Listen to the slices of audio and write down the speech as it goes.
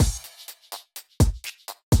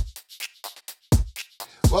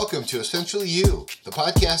Welcome to Essentially You, the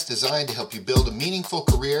podcast designed to help you build a meaningful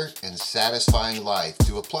career and satisfying life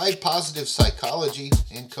through applied positive psychology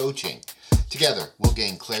and coaching. Together, we'll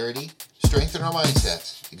gain clarity, strengthen our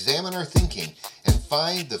mindsets, examine our thinking, and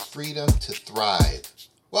find the freedom to thrive.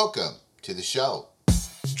 Welcome to the show.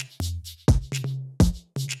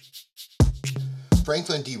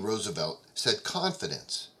 Franklin D. Roosevelt said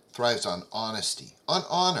confidence thrives on honesty, on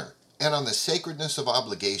honor, and on the sacredness of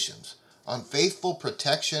obligations, on faithful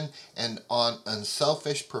protection, and on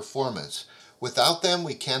unselfish performance. Without them,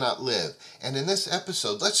 we cannot live. And in this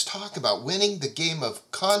episode, let's talk about winning the game of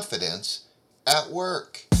confidence at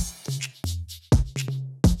work.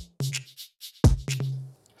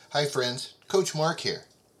 Hi friends, Coach Mark here.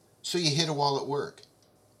 So you hit a wall at work.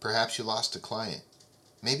 Perhaps you lost a client.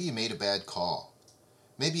 Maybe you made a bad call.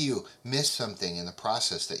 Maybe you missed something in the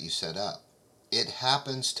process that you set up. It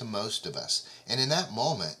happens to most of us. And in that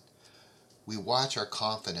moment, we watch our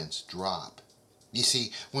confidence drop. You see,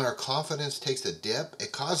 when our confidence takes a dip,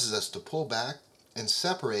 it causes us to pull back and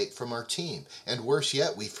separate from our team. And worse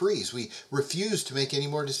yet, we freeze. We refuse to make any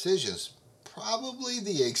more decisions. Probably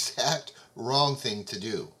the exact wrong thing to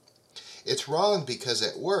do. It's wrong because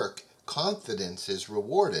at work, confidence is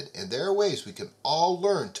rewarded, and there are ways we can all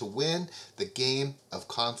learn to win the game of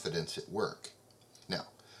confidence at work. Now,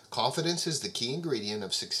 confidence is the key ingredient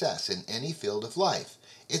of success in any field of life.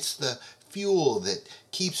 It's the fuel that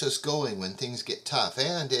keeps us going when things get tough,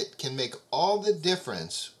 and it can make all the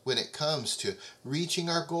difference when it comes to reaching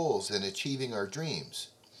our goals and achieving our dreams.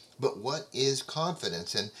 But what is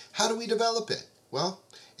confidence, and how do we develop it? Well,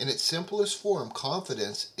 in its simplest form,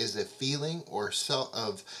 confidence is a feeling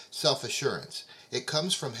of self-assurance. It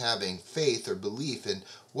comes from having faith or belief in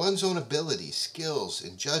one's own abilities, skills,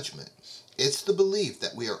 and judgment. It's the belief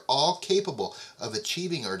that we are all capable of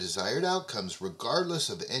achieving our desired outcomes regardless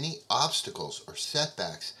of any obstacles or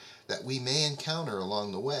setbacks that we may encounter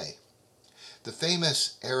along the way. The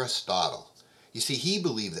famous Aristotle, you see, he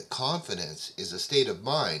believed that confidence is a state of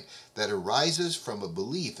mind that arises from a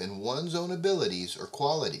belief in one's own abilities or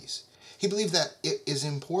qualities. He believed that it is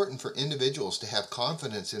important for individuals to have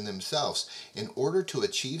confidence in themselves in order to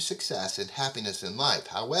achieve success and happiness in life.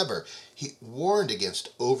 However, he warned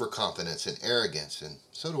against overconfidence and arrogance, and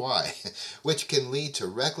so do I, which can lead to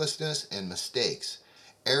recklessness and mistakes.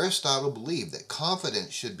 Aristotle believed that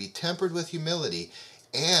confidence should be tempered with humility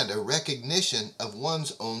and a recognition of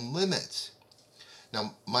one's own limits.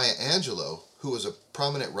 Now, Maya Angelou, who was a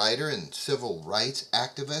prominent writer and civil rights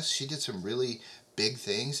activist, she did some really big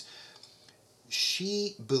things.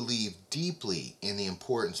 She believed deeply in the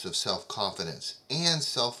importance of self-confidence and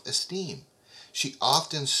self-esteem. She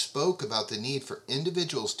often spoke about the need for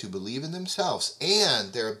individuals to believe in themselves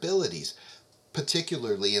and their abilities,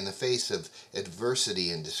 particularly in the face of adversity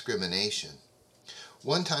and discrimination.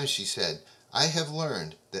 One time she said, "I have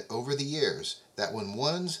learned that over the years that when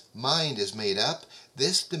one's mind is made up,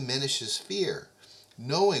 this diminishes fear.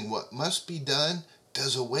 Knowing what must be done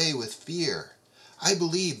does away with fear." I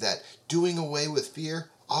believe that doing away with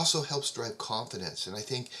fear also helps drive confidence, and I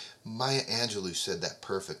think Maya Angelou said that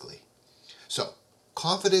perfectly. So,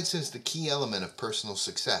 confidence is the key element of personal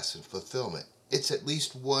success and fulfillment. It's at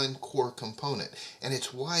least one core component, and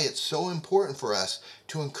it's why it's so important for us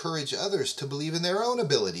to encourage others to believe in their own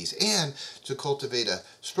abilities and to cultivate a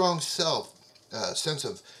strong sense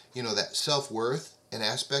of, that self-worth and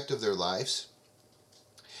aspect of their lives.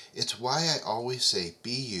 It's why I always say,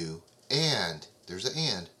 be you, and there's an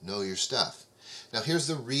and, know your stuff. Now here's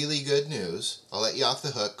the really good news. I'll let you off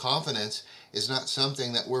the hook. Confidence is not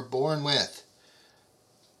something that we're born with.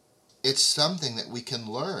 It's something that we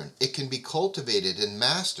can learn. It can be cultivated and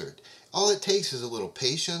mastered. All it takes is a little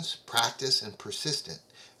patience, practice, and persistence.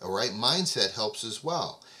 A right mindset helps as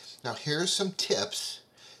well. Now here's some tips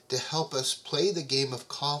to help us play the game of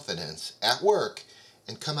confidence at work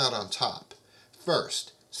and come out on top.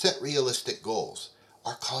 First, set realistic goals.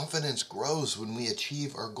 Our confidence grows when we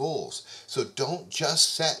achieve our goals. So don't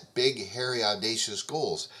just set big, hairy, audacious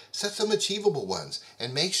goals. Set some achievable ones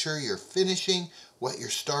and make sure you're finishing what you're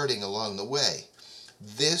starting along the way.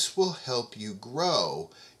 This will help you grow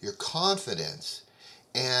your confidence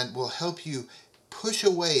and will help you push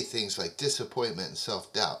away things like disappointment and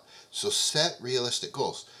self-doubt. So set realistic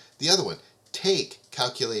goals. The other one, take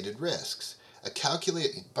calculated risks.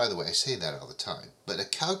 By the way, I say that all the time, but a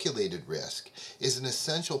calculated risk is an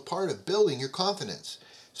essential part of building your confidence.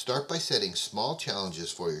 Start by setting small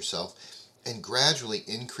challenges for yourself and gradually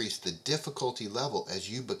increase the difficulty level as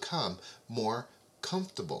you become more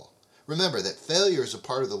comfortable. Remember that failure is a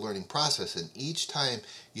part of the learning process, and each time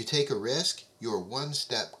you take a risk, you're one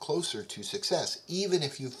step closer to success. Even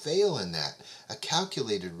if you fail in that, a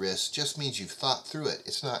calculated risk just means you've thought through it.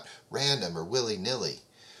 It's not random or willy-nilly.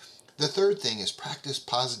 The third thing is practice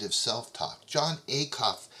positive self-talk. John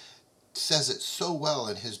Acuff says it so well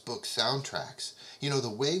in his book Soundtracks. The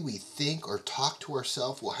way we think or talk to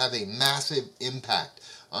ourselves will have a massive impact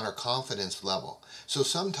on our confidence level. So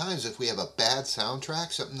sometimes if we have a bad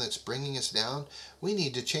soundtrack, something that's bringing us down, we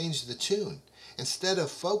need to change the tune. Instead of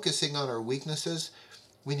focusing on our weaknesses,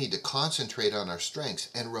 we need to concentrate on our strengths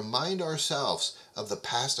and remind ourselves of the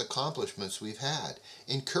past accomplishments we've had.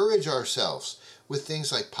 Encourage ourselves with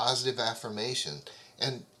things like positive affirmation.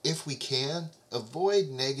 And if we can, avoid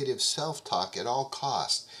negative self-talk at all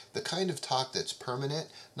costs. The kind of talk that's permanent,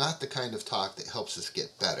 not the kind of talk that helps us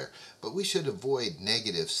get better. But we should avoid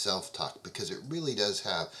negative self-talk because it really does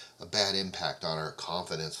have a bad impact on our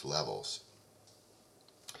confidence levels.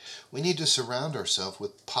 We need to surround ourselves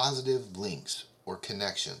with positive links or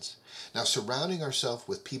connections. Now, surrounding ourselves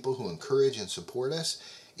with people who encourage and support us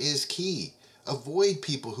is key. Avoid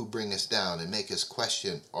people who bring us down and make us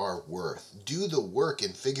question our worth. Do the work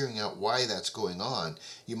in figuring out why that's going on.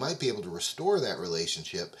 You might be able to restore that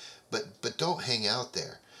relationship, but don't hang out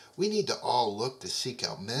there. We need to all look to seek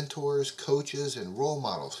out mentors, coaches, and role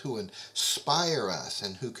models who inspire us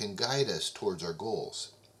and who can guide us towards our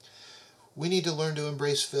goals. We need to learn to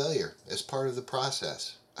embrace failure as part of the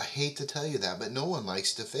process. I hate to tell you that, but no one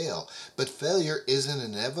likes to fail. But failure is an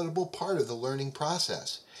inevitable part of the learning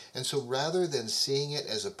process. And so rather than seeing it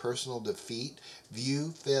as a personal defeat,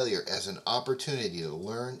 view failure as an opportunity to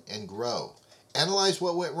learn and grow. Analyze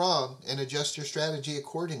what went wrong and adjust your strategy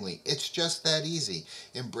accordingly. It's just that easy.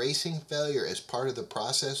 Embracing failure as part of the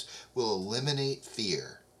process will eliminate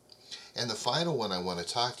fear. And the final one I want to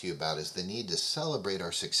talk to you about is the need to celebrate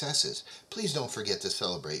our successes. Please don't forget to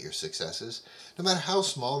celebrate your successes. No matter how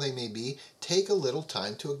small they may be, take a little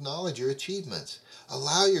time to acknowledge your achievements.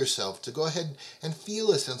 Allow yourself to go ahead and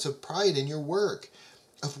feel a sense of pride in your work,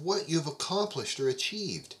 of what you've accomplished or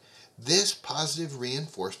achieved. This positive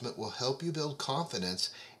reinforcement will help you build confidence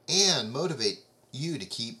and motivate you to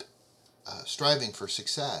keep striving for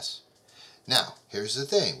success. Now, here's the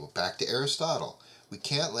thing. We're back to Aristotle. We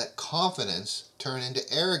can't let confidence turn into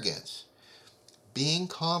arrogance. Being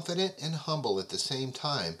confident and humble at the same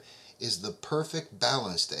time is the perfect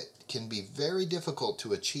balance that can be very difficult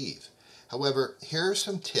to achieve. However, here are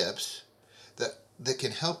some tips that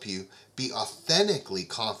can help you be authentically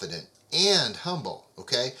confident and humble,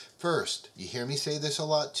 okay? First, you hear me say this a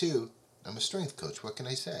lot too, I'm a strength coach, what can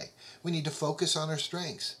I say? We need to focus on our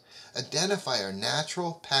strengths. Identify our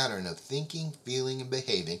natural pattern of thinking, feeling, and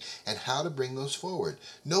behaving, and how to bring those forward.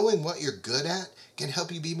 Knowing what you're good at can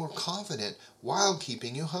help you be more confident while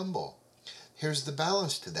keeping you humble. Here's the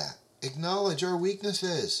balance to that. Acknowledge our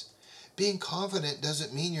weaknesses. Being confident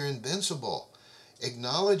doesn't mean you're invincible.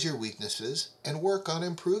 Acknowledge your weaknesses and work on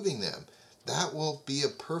improving them. That will be a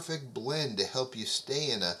perfect blend to help you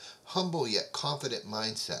stay in a humble yet confident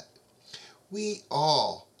mindset. We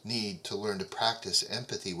all need to learn to practice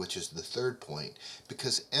empathy, which is the third point,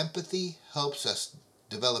 because empathy helps us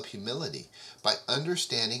develop humility by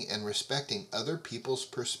understanding and respecting other people's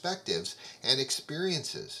perspectives and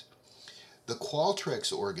experiences. The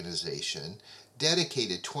Qualtrics organization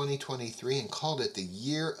dedicated 2023 and called it the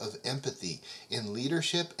Year of Empathy in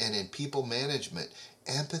leadership and in people management.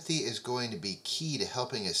 Empathy is going to be key to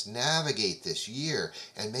helping us navigate this year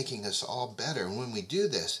and making us all better. And when we do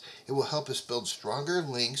this, it will help us build stronger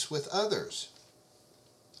links with others.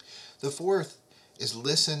 The fourth is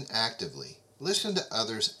listen actively. Listen to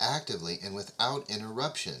others actively and without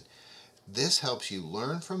interruption. This helps you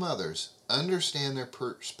learn from others, understand their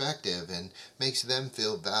perspective, and makes them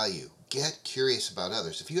feel value. Get curious about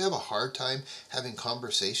others. If you have a hard time having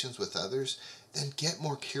conversations with others, then get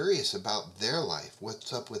more curious about their life,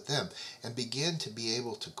 what's up with them, and begin to be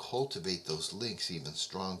able to cultivate those links even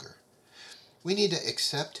stronger. We need to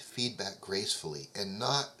accept feedback gracefully and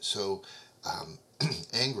not so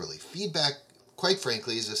angrily. Feedback, quite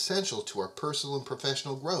frankly, is essential to our personal and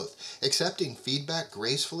professional growth. Accepting feedback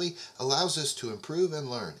gracefully allows us to improve and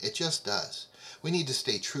learn. It just does. We need to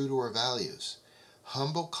stay true to our values.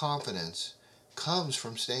 Humble confidence comes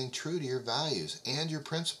from staying true to your values and your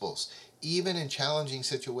principles, even in challenging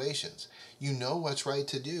situations. You know what's right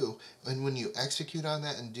to do, and when you execute on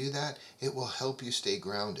that and do that, it will help you stay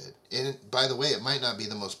grounded. And by the way, it might not be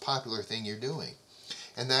the most popular thing you're doing.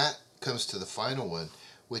 And that comes to the final one,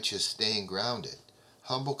 which is staying grounded.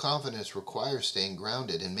 Humble confidence requires staying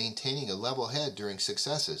grounded and maintaining a level head during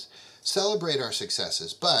successes. Celebrate our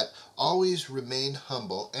successes, but always remain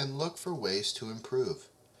humble and look for ways to improve.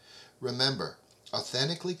 Remember,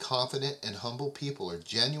 authentically confident and humble people are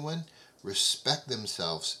genuine, respect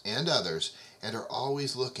themselves and others, and are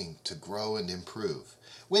always looking to grow and improve.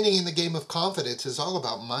 Winning in the game of confidence is all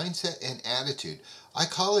about mindset and attitude. I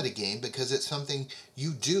call it a game because it's something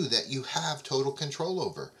you do that you have total control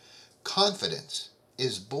over. Confidence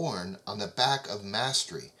is born on the back of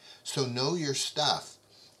mastery, so know your stuff.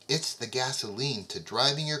 It's the gasoline to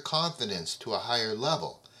driving your confidence to a higher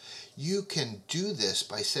level. You can do this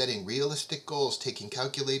by setting realistic goals, taking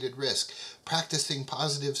calculated risk, practicing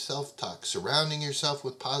positive self-talk, surrounding yourself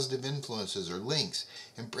with positive influences or links,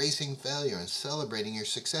 embracing failure and celebrating your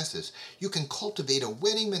successes. You can cultivate a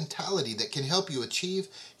winning mentality that can help you achieve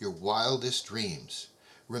your wildest dreams.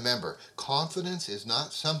 Remember, confidence is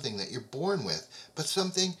not something that you're born with, but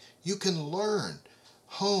something you can learn,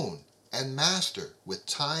 hone, and master with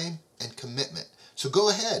time and commitment. So go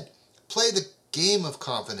ahead, play the game of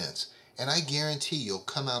confidence, and I guarantee you'll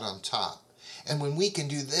come out on top. And when we can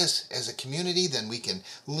do this as a community, then we can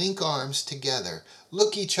link arms together,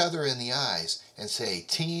 look each other in the eyes, and say,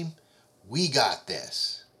 team, we got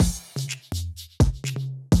this.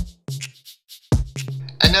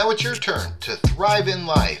 And now it's your turn to thrive in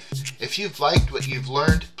life. If you've liked what you've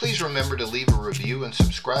learned, please remember to leave a review and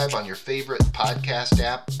subscribe on your favorite podcast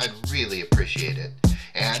app. I'd really appreciate it.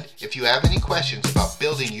 And if you have any questions about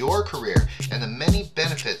building your career and the many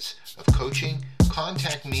benefits of coaching,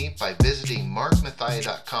 contact me by visiting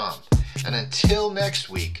markmathia.com. And until next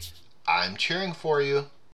week, I'm cheering for you.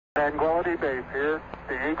 Tranquility Base here.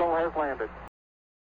 The Eagle has landed.